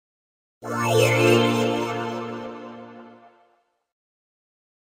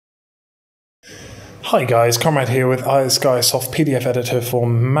Hi guys, Conrad here with iSkysoft PDF editor for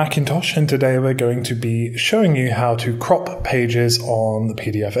Macintosh, and today we're going to be showing you how to crop pages on the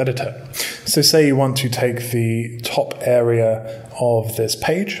PDF editor. So say you want to take the top area of this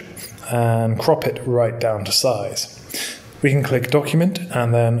page and crop it right down to size. We can click Document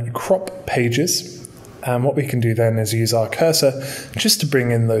and then Crop Pages, and what we can do then is use our cursor just to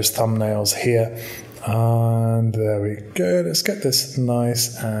bring in those thumbnails here. And there we go. Let's get this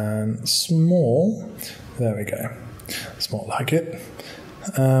nice and small. There we go. Small like it.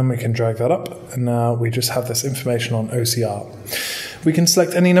 And we can drag that up. And now we just have this information on OCR. We can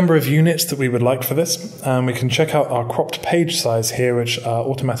select any number of units that we would like for this. And we can check out our cropped page size here, which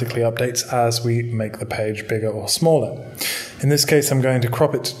automatically updates as we make the page bigger or smaller. In this case, I'm going to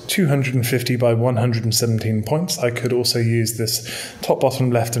crop it to 250 by 117 points. I could also use this top, bottom,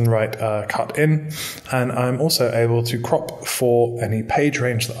 left and right cut in. And I'm also able to crop for any page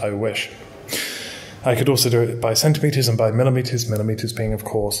range that I wish. I could also do it by centimeters and by millimeters, millimeters being, of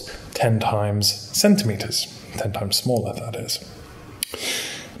course, 10 times centimeters, 10 times smaller, that is.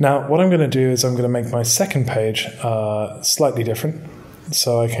 Now, what I'm going to do is I'm going to make my second page slightly different.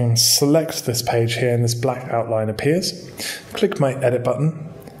 So I can select this page here and this black outline appears. Click my edit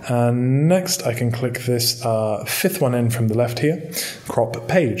button. And next I can click this fifth one in from the left here, crop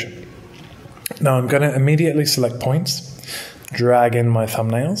page. Now I'm going to immediately select points, drag in my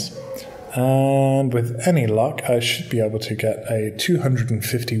thumbnails, and with any luck I should be able to get a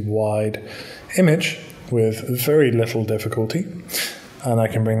 250 wide image with very little difficulty. And I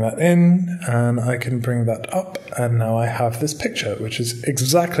can bring that in, and I can bring that up, and now I have this picture, which is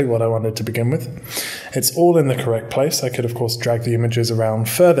exactly what I wanted to begin with. It's all in the correct place. I could, of course, drag the images around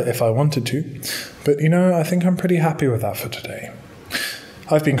further if I wanted to, but you know, I think I'm pretty happy with that for today.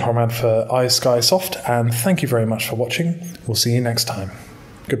 I've been Conrad for iSkysoft, and thank you very much for watching. We'll see you next time.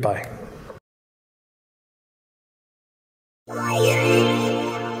 Goodbye.